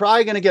 I mean, you're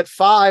probably going to get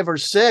 5 or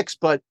 6,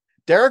 but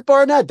Derek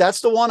Barnett,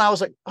 that's the one I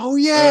was like, oh,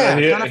 yeah,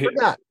 I kind of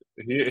forgot.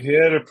 He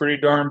had a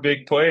pretty darn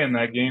big play in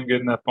that game,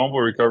 getting that fumble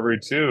recovery,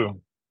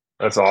 too.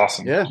 That's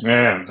awesome. Yeah.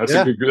 Man, that's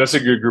a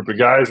good group of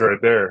guys right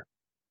there.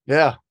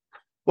 Yeah.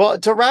 Well,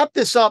 to wrap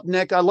this up,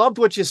 Nick, I loved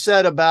what you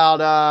said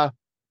about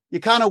you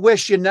kind of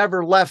wish you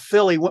never left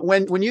Philly.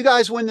 When you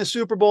guys win the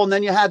Super Bowl and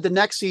then you had the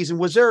next season,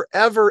 was there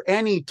ever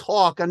any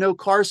talk? I know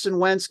Carson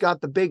Wentz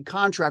got the big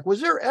contract.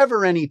 Was there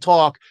ever any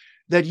talk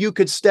that you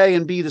could stay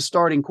and be the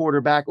starting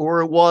quarterback?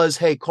 Or it was,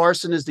 hey,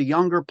 Carson is the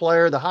younger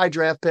player, the high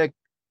draft pick,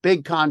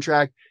 big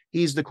contract.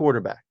 He's the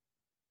quarterback.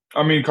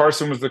 I mean,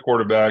 Carson was the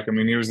quarterback. I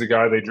mean, he was the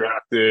guy they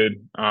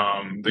drafted,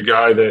 the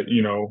guy that,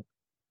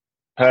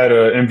 had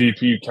an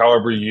MVP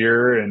caliber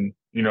year and,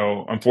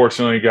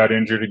 unfortunately got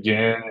injured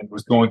again and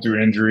was going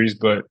through injuries.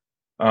 But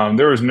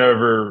there was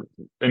never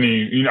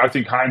any, I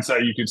think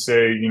hindsight, you could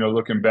say,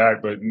 looking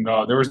back, but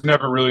no, there was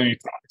never really any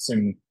thoughts.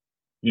 And,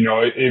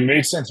 it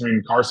made sense. I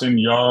mean, Carson,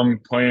 young,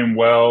 playing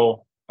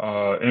well,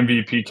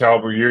 MVP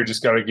caliber year,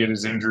 just got to get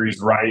his injuries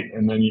right.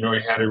 And then, he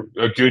had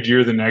a good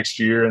year the next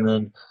year. And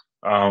then,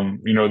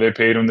 they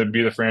paid him to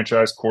be the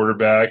franchise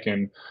quarterback.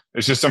 And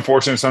it's just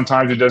unfortunate.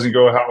 Sometimes it doesn't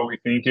go how we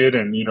think it.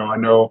 And, I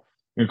know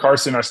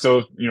Carson, I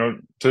still, to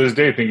this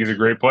day, think he's a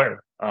great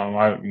player.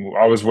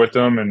 I was with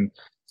him and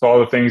saw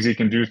the things he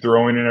can do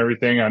throwing and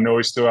everything. I know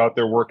he's still out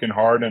there working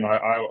hard, and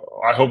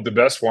I hope the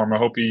best for him. I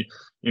hope he,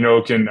 I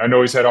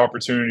know he's had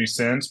opportunities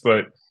since,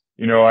 but,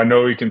 I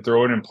know he can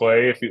throw it and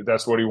play if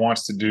that's what he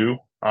wants to do.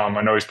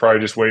 I know he's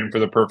probably just waiting for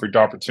the perfect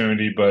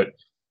opportunity, but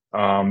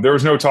there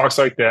was no talks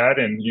like that.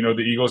 And,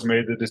 the Eagles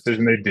made the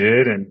decision they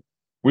did. And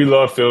we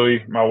love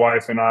Philly. My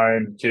wife and I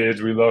and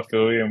kids, we love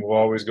Philly, and we'll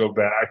always go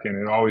back,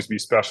 and it'll always be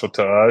special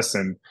to us.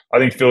 And I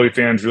think Philly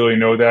fans really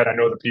know that. I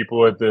know the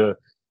people at the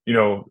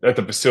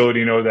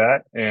facility know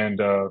that. And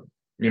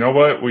you know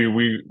what?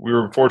 We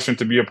were fortunate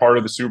to be a part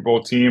of the Super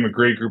Bowl team, a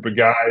great group of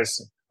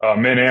guys,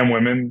 men and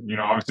women.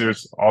 Obviously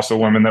there's also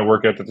women that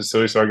work at the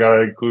facility, so I got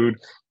to include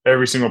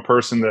every single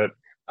person that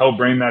helped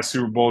bring that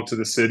Super Bowl to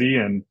the city,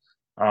 and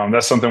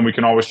that's something we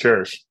can always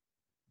cherish.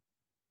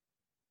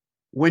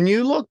 When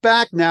you look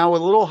back now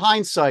with a little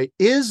hindsight,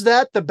 is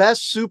that the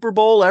best Super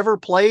Bowl ever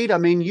played? I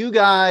mean, you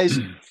guys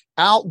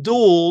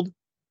outdueled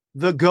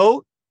the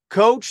GOAT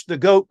coach, the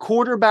GOAT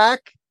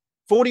quarterback,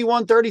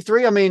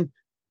 41-33. I mean,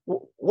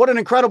 what an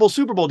incredible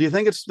Super Bowl. Do you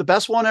think it's the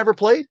best one ever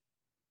played?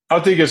 I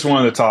think it's one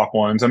of the top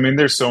ones. I mean,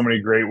 there's so many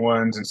great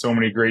ones and so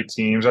many great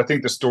teams. I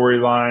think the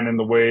storyline and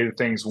the way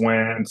things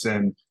went,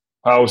 and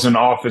how it was an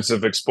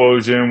offensive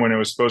explosion when it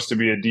was supposed to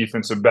be a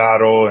defensive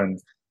battle, and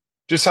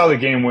just how the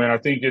game went, I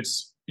think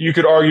you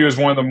could argue is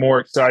one of the more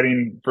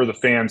exciting for the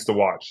fans to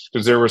watch,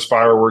 because there was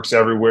fireworks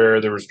everywhere.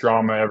 There was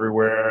drama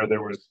everywhere.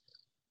 There was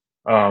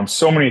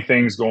so many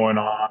things going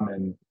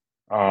on.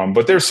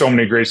 But there's so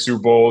many great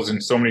Super Bowls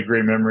and so many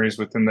great memories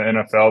within the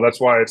NFL. That's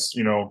why it's,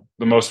 one of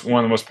the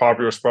most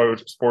popular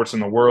sports in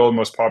the world,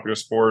 most popular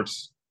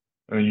sports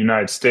in the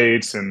United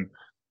States. And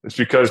it's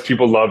because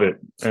people love it.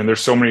 And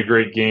there's so many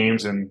great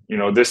games. And,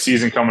 this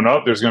season coming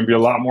up, there's going to be a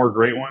lot more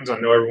great ones. I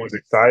know everyone's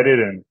excited,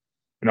 and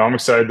I'm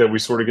excited that we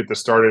sort of get to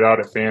start it out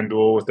at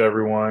FanDuel with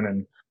everyone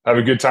and have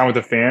a good time with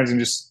the fans. And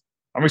just,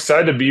 I'm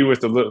excited to be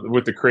with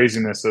the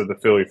craziness of the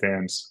Philly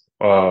fans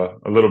a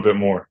little bit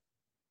more.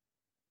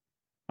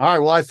 All right.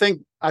 Well,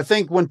 I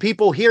think when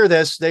people hear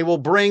this, they will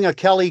bring a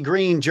Kelly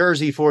Green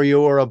jersey for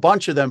you, or a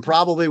bunch of them,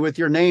 probably with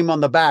your name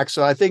on the back.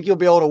 So I think you'll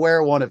be able to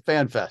wear one at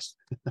FanFest.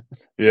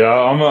 Yeah,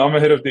 I'm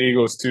gonna hit up the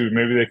Eagles too.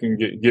 Maybe they can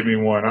get me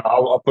one.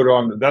 I'll put it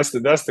on. That's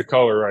the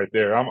color right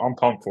there. I'm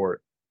pumped for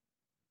it.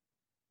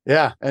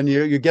 Yeah, and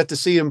you get to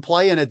see him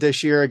play in it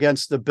this year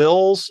against the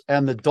Bills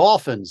and the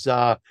Dolphins.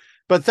 But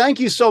thank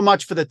you so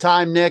much for the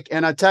time, Nick.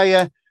 And I tell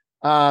you,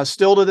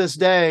 still to this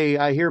day,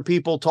 I hear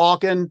people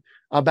talking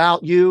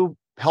about you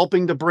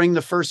helping to bring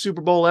the first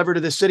Super Bowl ever to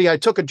the city. I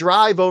took a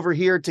drive over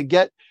here to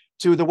get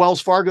to the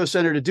Wells Fargo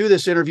Center to do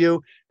this interview.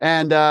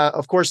 And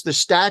of course, the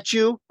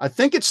statue, I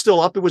think it's still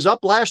up. It was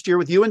up last year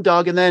with you and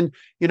Doug. And then,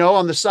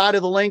 on the side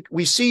of the link,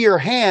 we see your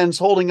hands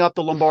holding up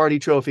the Lombardi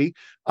Trophy.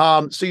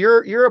 So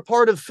you're a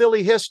part of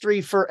Philly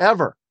history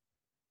forever.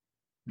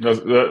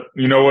 You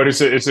know what?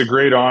 It's a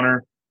great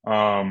honor.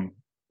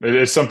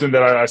 It's something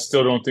that I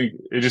still don't think,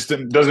 it just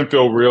doesn't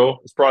feel real.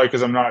 It's probably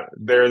because I'm not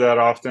there that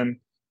often.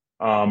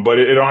 But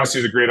it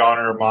honestly is a great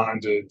honor of mine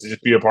to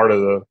just be a part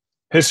of the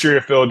history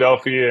of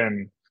Philadelphia,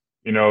 and,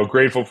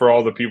 grateful for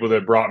all the people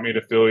that brought me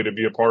to Philly to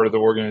be a part of the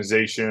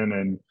organization.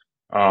 And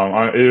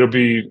it'll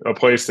be a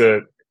place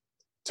that,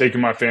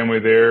 taking my family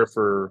there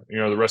for,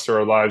 the rest of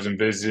our lives and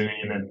visiting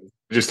and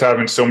just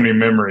having so many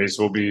memories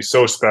will be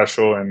so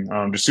special. And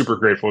I'm just super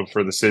grateful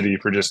for the city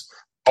for just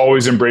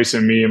always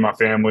embracing me and my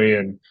family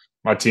and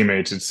my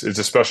teammates. It's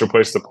a special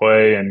place to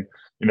play. And,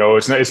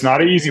 it's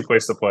not an easy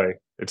place to play.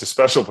 It's a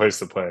special place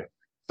to play.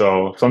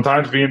 So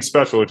sometimes being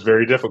special, it's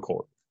very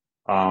difficult,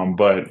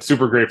 but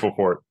super grateful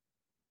for it.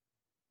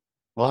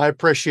 Well, I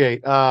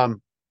appreciate.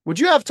 Would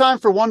you have time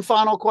for one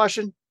final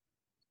question?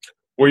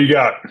 What you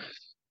got?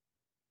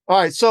 All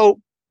right.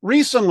 So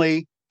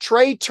recently,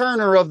 Trea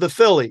Turner of the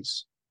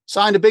Phillies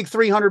signed a big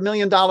 $300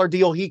 million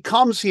deal. He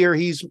comes here.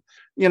 He's,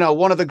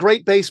 one of the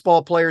great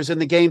baseball players in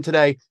the game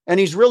today, and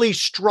he's really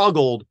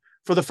struggled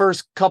for the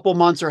first couple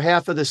months or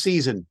half of the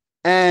season.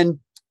 And,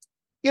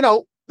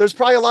 there's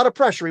probably a lot of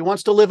pressure. He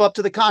wants to live up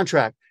to the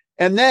contract.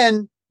 And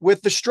then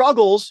with the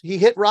struggles, he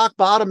hit rock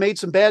bottom, made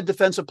some bad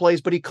defensive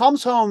plays, but he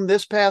comes home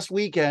this past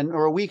weekend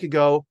or a week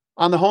ago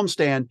on the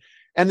homestand,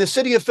 and the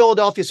city of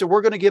Philadelphia said,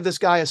 we're going to give this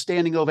guy a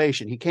standing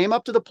ovation. He came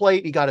up to the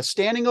plate. He got a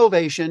standing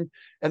ovation.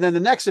 And then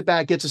the next at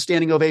bat gets a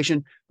standing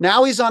ovation.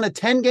 Now he's on a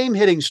 10-game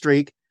hitting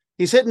streak.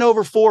 He's hitting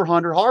over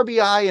 400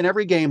 RBI in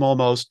every game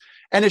almost.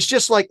 And it's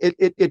just like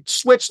it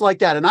switched like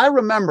that. And I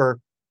remember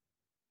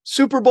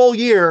Super Bowl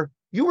year,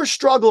 you were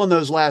struggling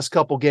those last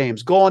couple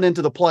games going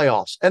into the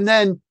playoffs. And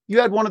then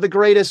you had one of the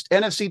greatest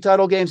NFC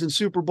title games and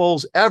Super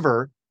Bowls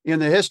ever in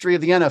the history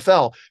of the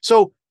NFL.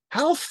 So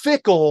how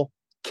fickle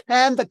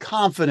can the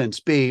confidence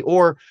be,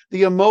 or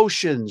the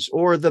emotions,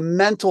 or the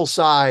mental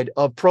side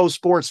of pro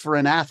sports for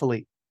an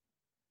athlete?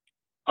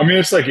 I mean,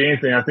 it's like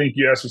anything. I think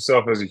you ask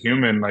yourself as a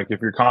human, like,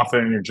 if you're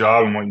confident in your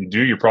job and what you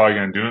do, you're probably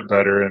going to do it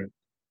better. And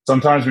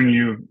sometimes when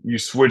you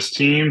switch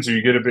teams, or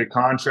you get a big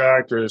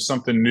contract, or there's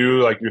something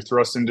new, like you're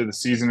thrust into the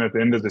season at the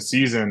end of the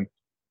season,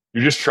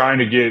 you're just trying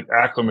to get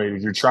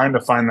acclimated. You're trying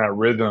to find that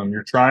rhythm.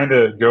 You're trying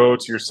to go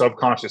to your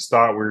subconscious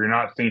thought where you're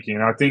not thinking.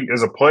 And I think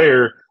as a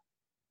player,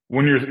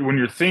 when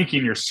you're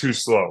thinking, you're too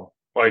slow.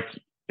 Like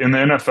in the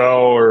NFL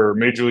or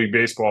Major League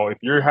Baseball, if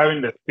you're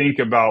having to think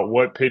about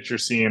what pitch you're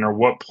seeing or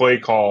what play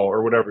call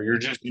or whatever,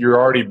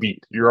 you're already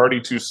beat. You're already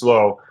too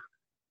slow.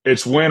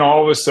 It's when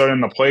all of a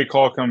sudden the play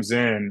call comes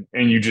in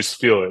and you just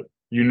feel it.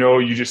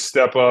 You just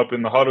step up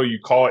in the huddle, you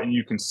call it, and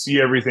you can see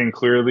everything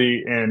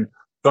clearly. And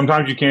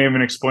sometimes you can't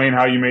even explain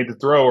how you made the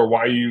throw or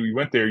why you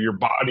went there. Your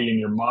body and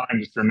your mind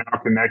just are now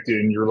connected,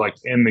 and you're like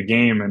in the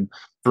game. And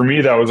for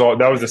me, that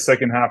was the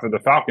second half of the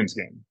Falcons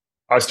game.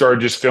 I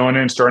started just filling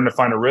in, starting to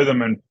find a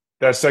rhythm. And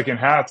that second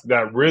half,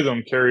 that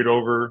rhythm carried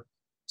over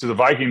to the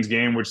Vikings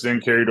game, which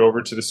then carried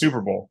over to the Super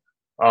Bowl.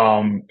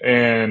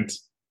 And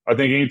I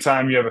think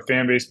anytime you have a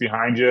fan base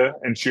behind you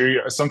and cheer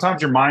you,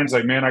 sometimes your mind's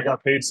like, man, I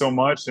got paid so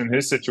much. In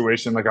his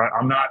situation, like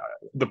I'm not,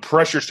 the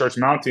pressure starts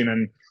mounting.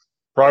 And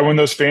probably when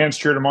those fans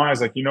cheered him on, I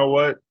was like, you know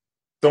what?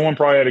 Someone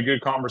probably had a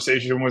good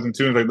conversation with him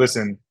too. Like,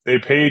 listen, they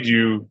paid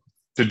you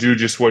to do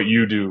just what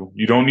you do.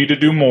 You don't need to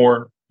do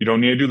more. You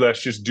don't need to do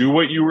less. Just do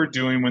what you were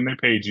doing when they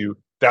paid you.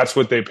 That's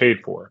what they paid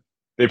for.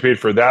 They paid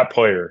for that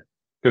player.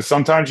 Because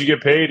sometimes you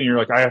get paid and you're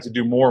like, I have to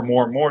do more and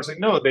more and more. It's like,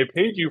 no, they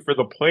paid you for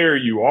the player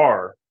you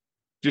are.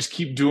 Just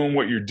keep doing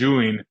what you're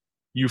doing.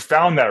 You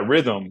found that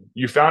rhythm.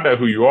 You found out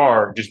who you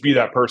are. Just be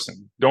that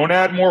person. Don't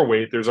add more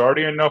weight. There's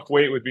already enough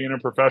weight with being a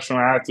professional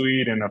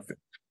athlete and a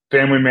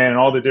family man and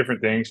all the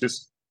different things.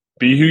 Just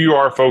be who you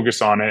are,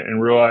 focus on it,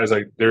 and realize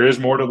like there is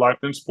more to life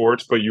than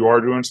sports, but you are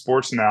doing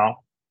sports now,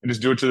 and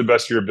just do it to the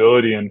best of your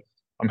ability. And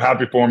I'm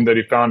happy for him that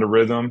he found a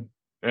rhythm.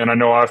 And I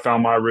know I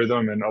found my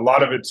rhythm. And a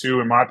lot of it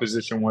too in my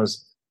position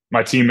was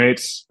my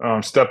teammates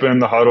stepping in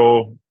the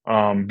huddle,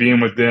 being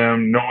with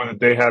them, knowing that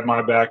they had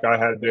my back, I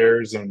had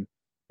theirs. And,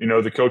 you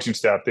know, the coaching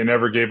staff, they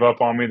never gave up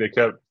on me. They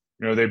kept,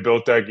 you know, they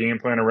built that game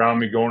plan around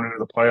me going into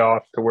the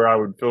playoffs to where I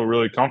would feel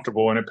really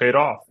comfortable, and it paid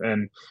off.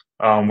 And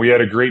we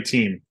had a great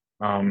team.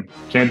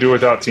 Can't do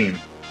without team.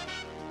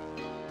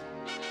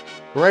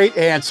 Great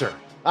answer.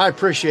 I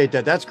appreciate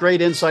that. That's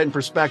great insight and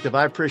perspective.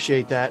 I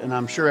appreciate that. And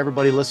I'm sure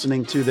everybody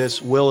listening to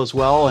this will as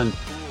well. And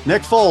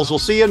Nick Foles, we'll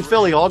see you in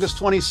Philly August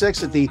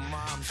 26th at the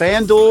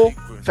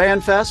FanDuel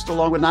Fan Fest,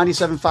 along with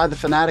 97.5 The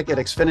Fanatic at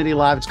Xfinity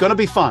Live. It's going to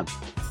be fun.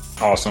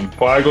 Awesome.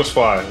 Fly Eagles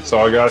fly. That's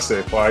all I got to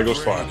say. Fly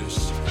Eagles fly.